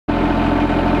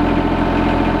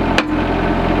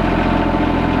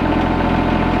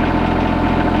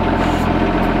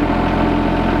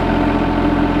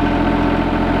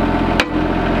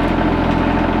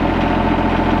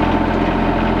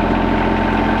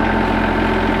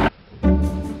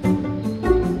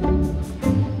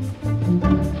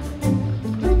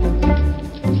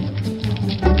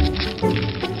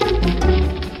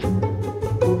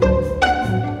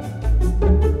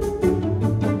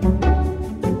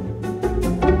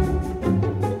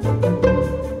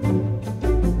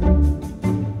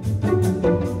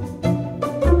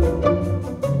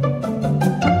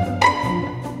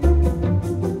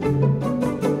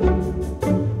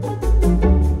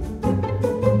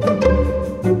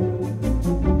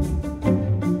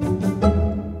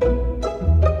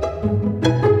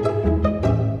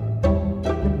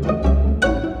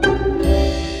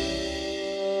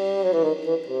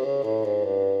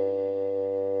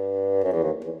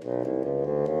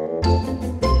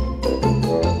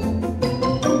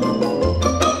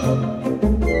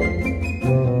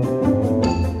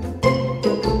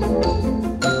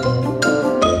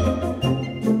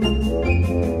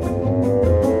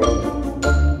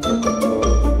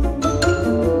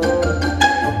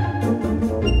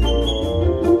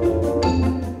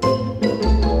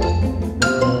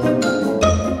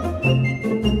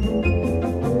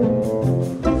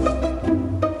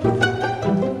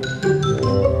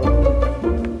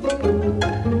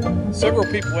Several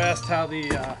people asked how the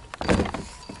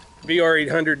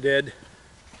VR800 did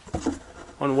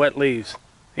on wet leaves.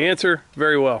 The answer,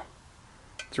 very well.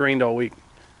 It's rained all week.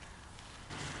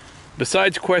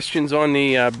 Besides questions on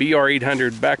the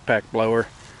VR800 backpack blower,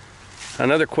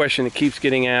 another question that keeps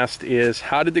getting asked is,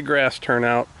 how did the grass turn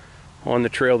out on the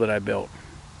trail that I built?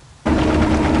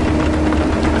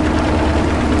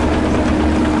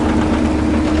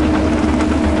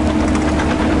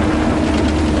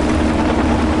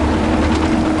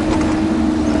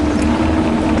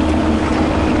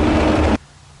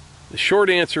 The short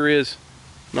answer is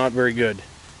not very good.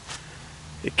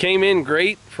 It came in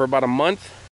great for about a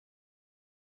month.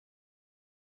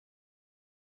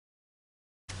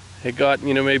 It got,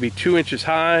 maybe 2 inches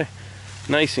high,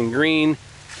 nice and green.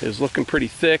 It was looking pretty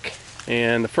thick,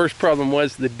 and the first problem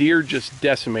was the deer just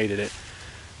decimated it.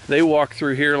 They walk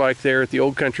through here like they're at the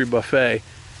Old Country Buffet,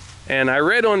 and I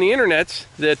read on the internets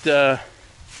that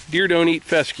deer don't eat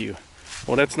fescue.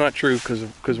 Well, that's not true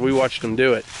because we watched them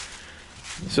do it.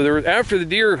 So there was, after the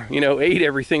deer, ate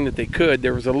everything that they could,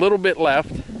 there was a little bit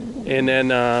left, and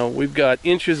then we've got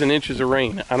inches and inches of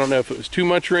rain. I don't know if it was too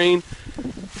much rain,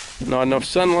 not enough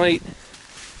sunlight,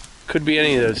 could be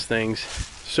any of those things.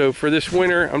 So for this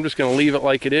winter, I'm just going to leave it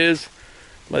like it is,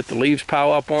 let the leaves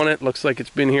pile up on it. Looks like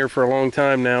it's been here for a long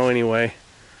time now anyway,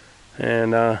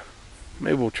 and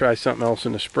maybe we'll try something else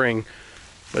in the spring.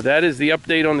 But that is the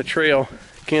update on the trail.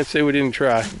 Can't say we didn't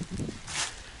try.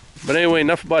 But anyway,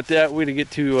 enough about that. We're going to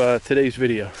get to today's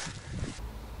video.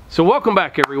 So welcome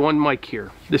back everyone, Mike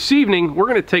here. This evening we're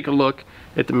going to take a look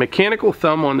at the mechanical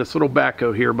thumb on this little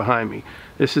backhoe here behind me.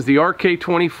 This is the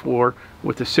RK24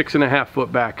 with the 6.5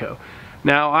 foot backhoe.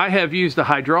 Now I have used the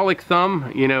hydraulic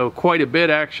thumb, quite a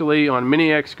bit actually, on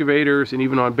mini excavators and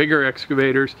even on bigger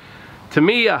excavators. To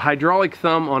me, a hydraulic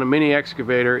thumb on a mini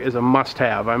excavator is a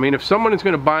must-have. I mean, if someone is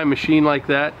going to buy a machine like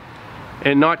that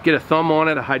and not get a thumb on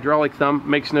it, a hydraulic thumb,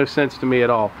 makes no sense to me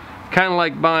at all. Kind of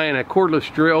like buying a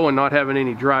cordless drill and not having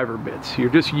any driver bits.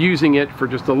 You're just using it for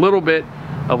just a little bit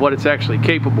of what it's actually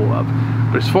capable of.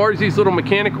 But as far as these little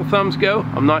mechanical thumbs go,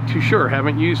 I'm not too sure.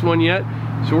 Haven't used one yet.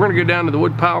 So we're gonna go down to the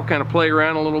wood pile, kind of play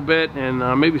around a little bit,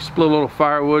 and maybe split a little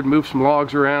firewood, move some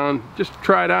logs around, just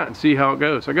try it out and see how it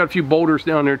goes. I got a few boulders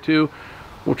down there too.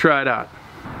 We'll try it out.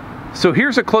 So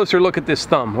here's a closer look at this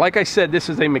thumb. Like I said, this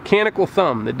is a mechanical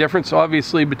thumb. The difference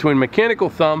obviously between mechanical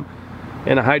thumb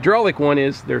and a hydraulic one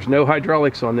is there's no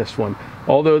hydraulics on this one.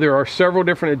 Although there are several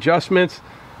different adjustments.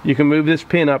 You can move this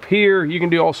pin up here. You can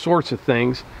do all sorts of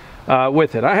things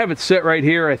with it. I have it set right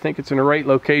here. I think it's in the right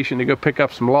location to go pick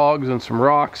up some logs and some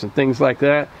rocks and things like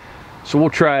that. So we'll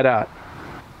try it out.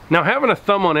 Now, having a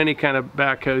thumb on any kind of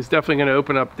backhoe is definitely going to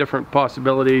open up different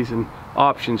possibilities and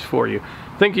options for you.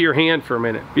 Think of your hand for a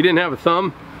minute. If you didn't have a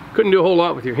thumb, couldn't do a whole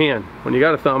lot with your hand. When you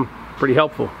got a thumb, pretty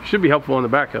helpful. Should be helpful on the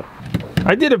backhoe.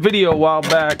 I did a video a while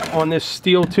back on this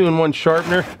steel 2-in-1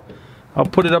 sharpener. I'll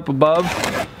put it up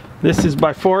above. This is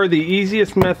by far the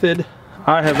easiest method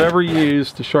I have ever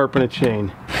used to sharpen a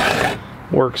chain.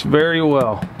 Works very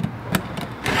well.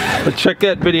 But check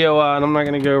that video out. I'm not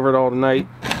going to go over it all tonight.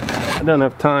 I don't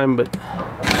have time, but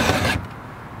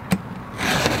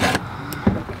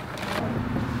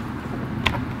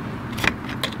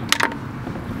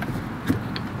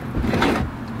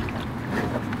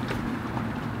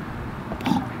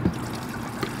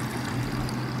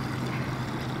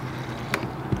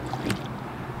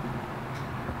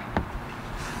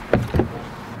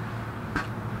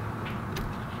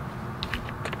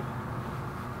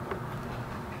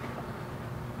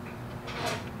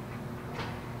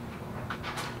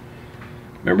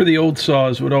remember the old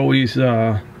saws would always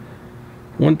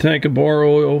 1 tank of bar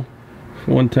oil,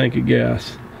 1 tank of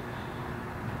gas.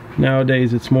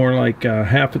 Nowadays it's more like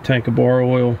half a tank of bar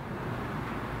oil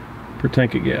per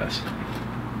tank of gas.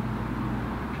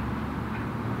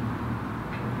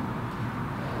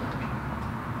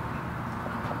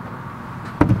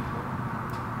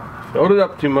 Filled it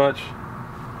up too much.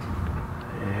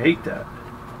 I hate that.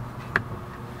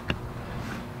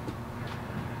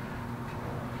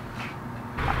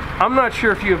 I'm not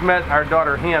sure if you've met our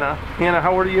daughter Hannah. Hannah,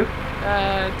 how old are you?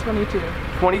 22.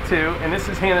 22, and this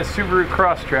is Hannah's Subaru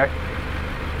Crosstrek.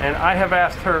 and I have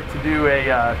asked her to do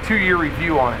a 2-year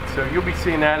review on it. So you'll be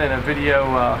seeing that in a video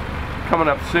coming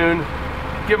up soon.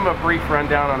 Give them a brief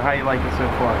rundown on how you like it so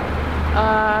far.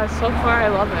 So far I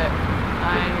love it.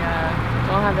 I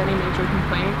don't have any major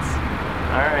complaints.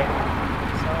 All right.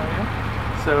 So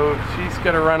yeah. So she's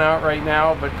going to run out right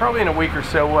now, but probably in a week or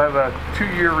so we'll have a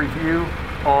 2-year review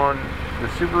on the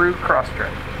Subaru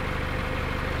Crosstrek.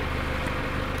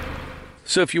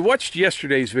 So if you watched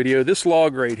yesterday's video, this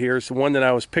log right here is the one that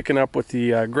I was picking up with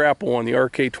the grapple on the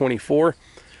RK24.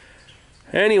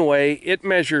 Anyway, it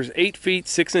measures 8 feet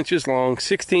 6 inches long,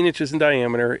 16 inches in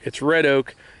diameter. It's red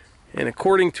oak, and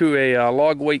according to a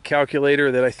log weight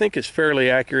calculator that I think is fairly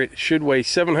accurate, it should weigh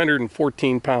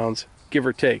 714 pounds, give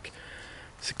or take.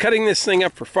 So cutting this thing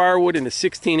up for firewood into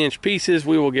 16-inch pieces,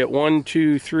 we will get 1,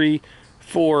 2, 3,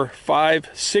 4, 5,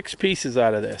 6 pieces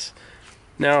out of this.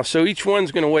 Now, so each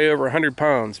one's going to weigh over 100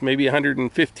 pounds, maybe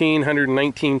 115,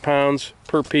 119 pounds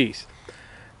per piece.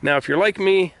 Now, if you're like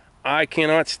me, I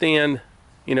cannot stand,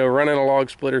 running a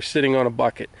log splitter sitting on a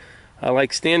bucket. I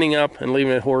like standing up and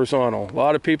leaving it horizontal. A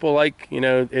lot of people like,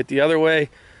 it the other way.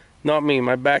 Not me.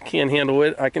 My back can't handle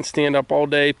it. I can stand up all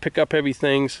day, pick up heavy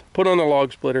things, put on the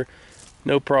log splitter,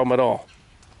 no problem at all.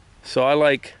 So I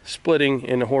like splitting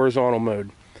in the horizontal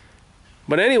mode.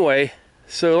 But anyway,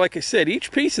 so like I said,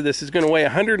 each piece of this is going to weigh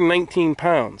 119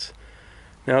 pounds.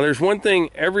 Now there's one thing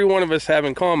every one of us have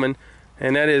in common,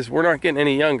 and that is we're not getting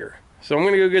any younger. So I'm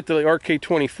going to go get the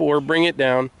RK24, bring it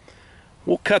down.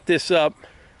 We'll cut this up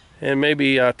and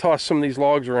maybe toss some of these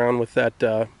logs around with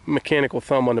that mechanical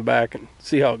thumb on the back and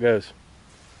see how it goes.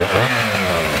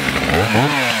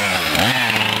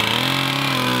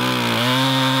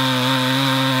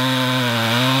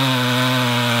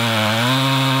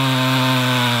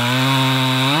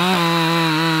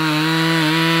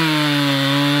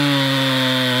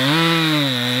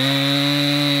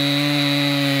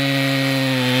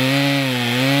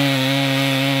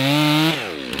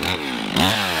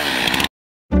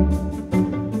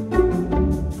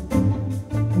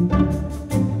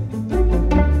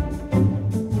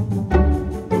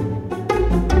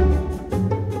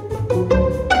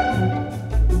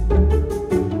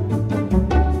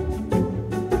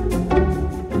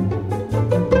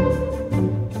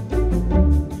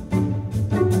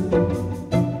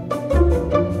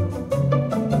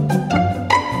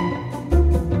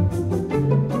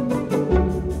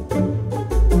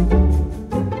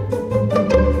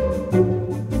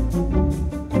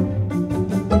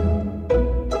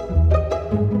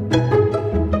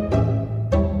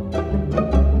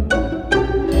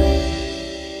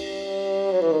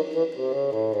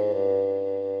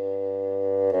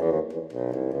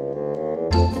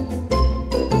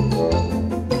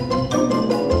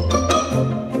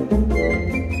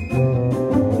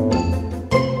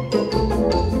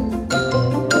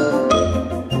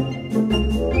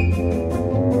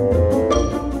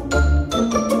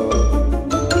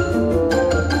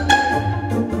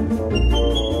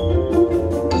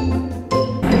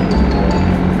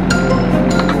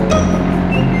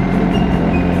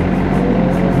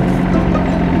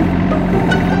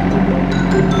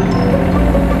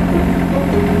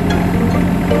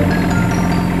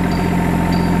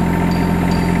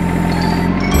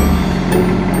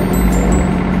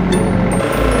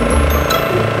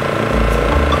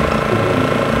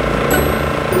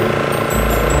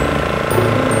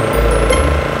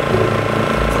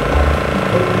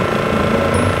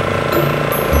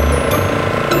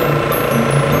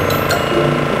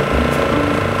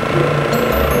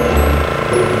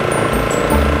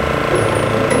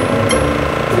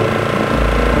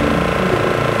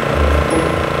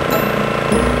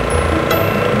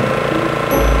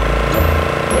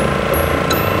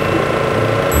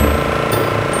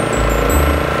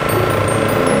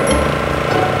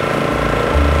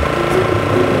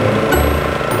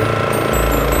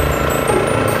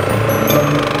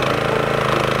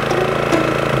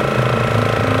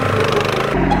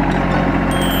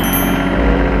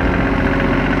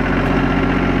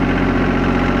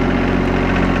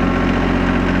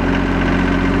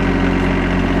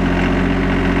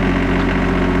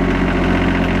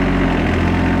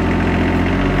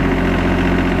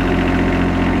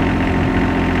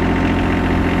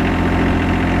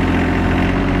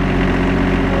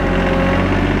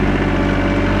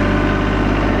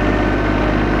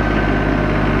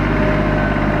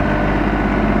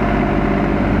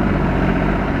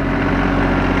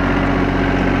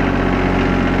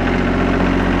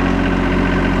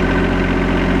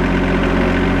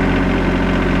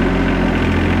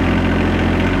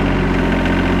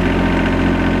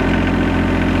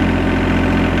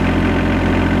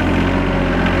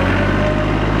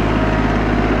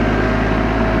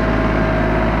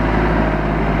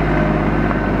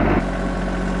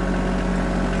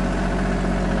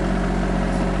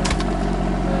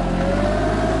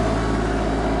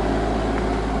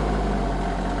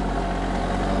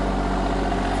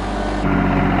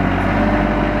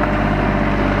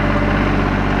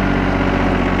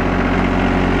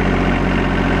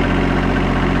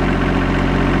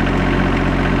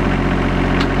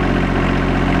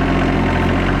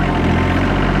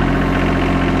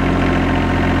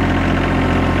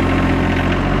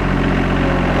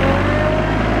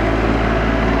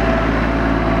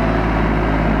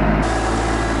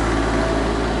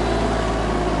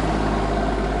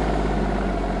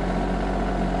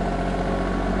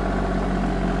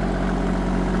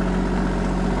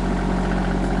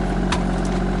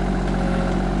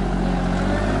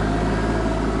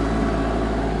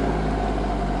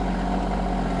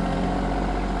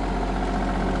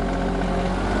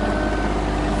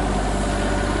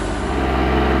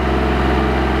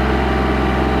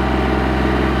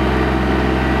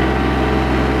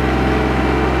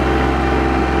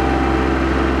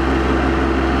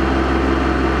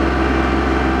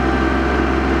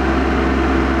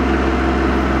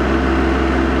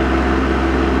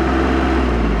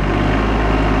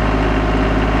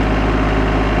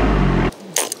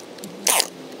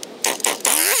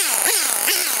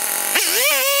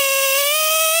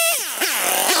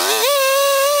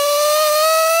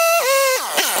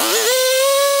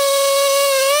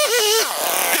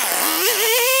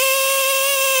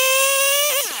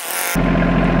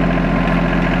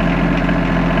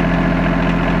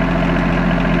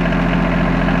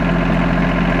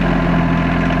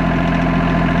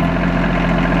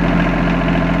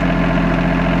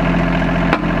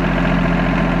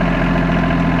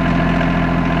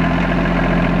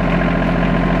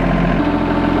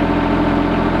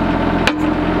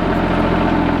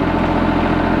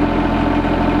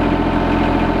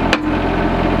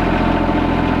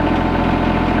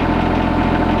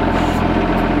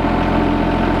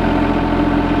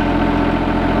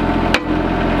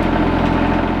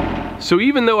 So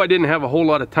even though I didn't have a whole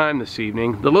lot of time this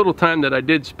evening, the little time that I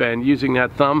did spend using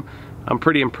that thumb, I'm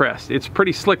pretty impressed. It's a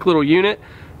pretty slick little unit.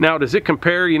 Now, does it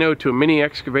compare, you know, to a mini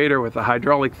excavator with a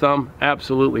hydraulic thumb?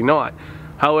 Absolutely not.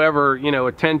 However, you know,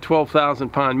 a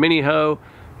 10,000-12,000 pound mini hoe,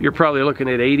 you're probably looking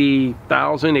at $80,000,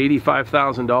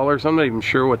 $85,000. I'm not even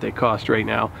sure what they cost right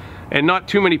now. And not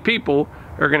too many people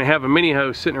are going to have a mini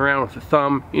hoe sitting around with a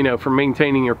thumb, you know, for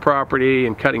maintaining your property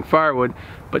and cutting firewood.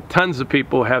 But tons of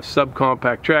people have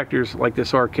subcompact tractors like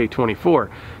this RK24.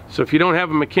 So if you don't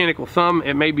have a mechanical thumb,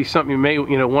 it may be something you may,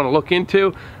 you know, want to look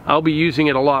into. I'll be using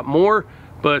it a lot more,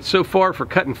 but so far for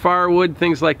cutting firewood,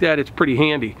 things like that, it's pretty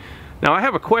handy. Now I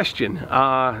have a question.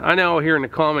 I know here in the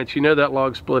comments, you know that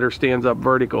log splitter stands up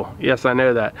vertical. Yes, I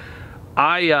know that.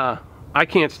 I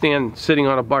can't stand sitting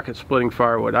on a bucket splitting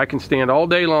firewood. I can stand all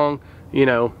day long, you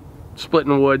know,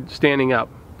 splitting wood, standing up.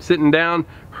 Sitting down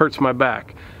hurts my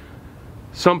back.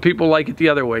 Some people like it the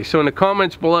other way. So in the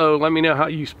comments below, let me know how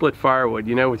you split firewood,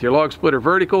 you know, with your log splitter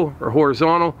vertical or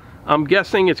horizontal. I'm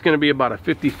guessing it's going to be about a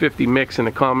 50-50 mix in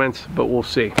the comments, but we'll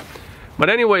see. But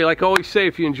anyway, like I always say,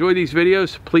 if you enjoy these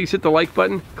videos, please hit the like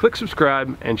button, click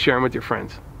subscribe, and share them with your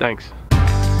friends. Thanks.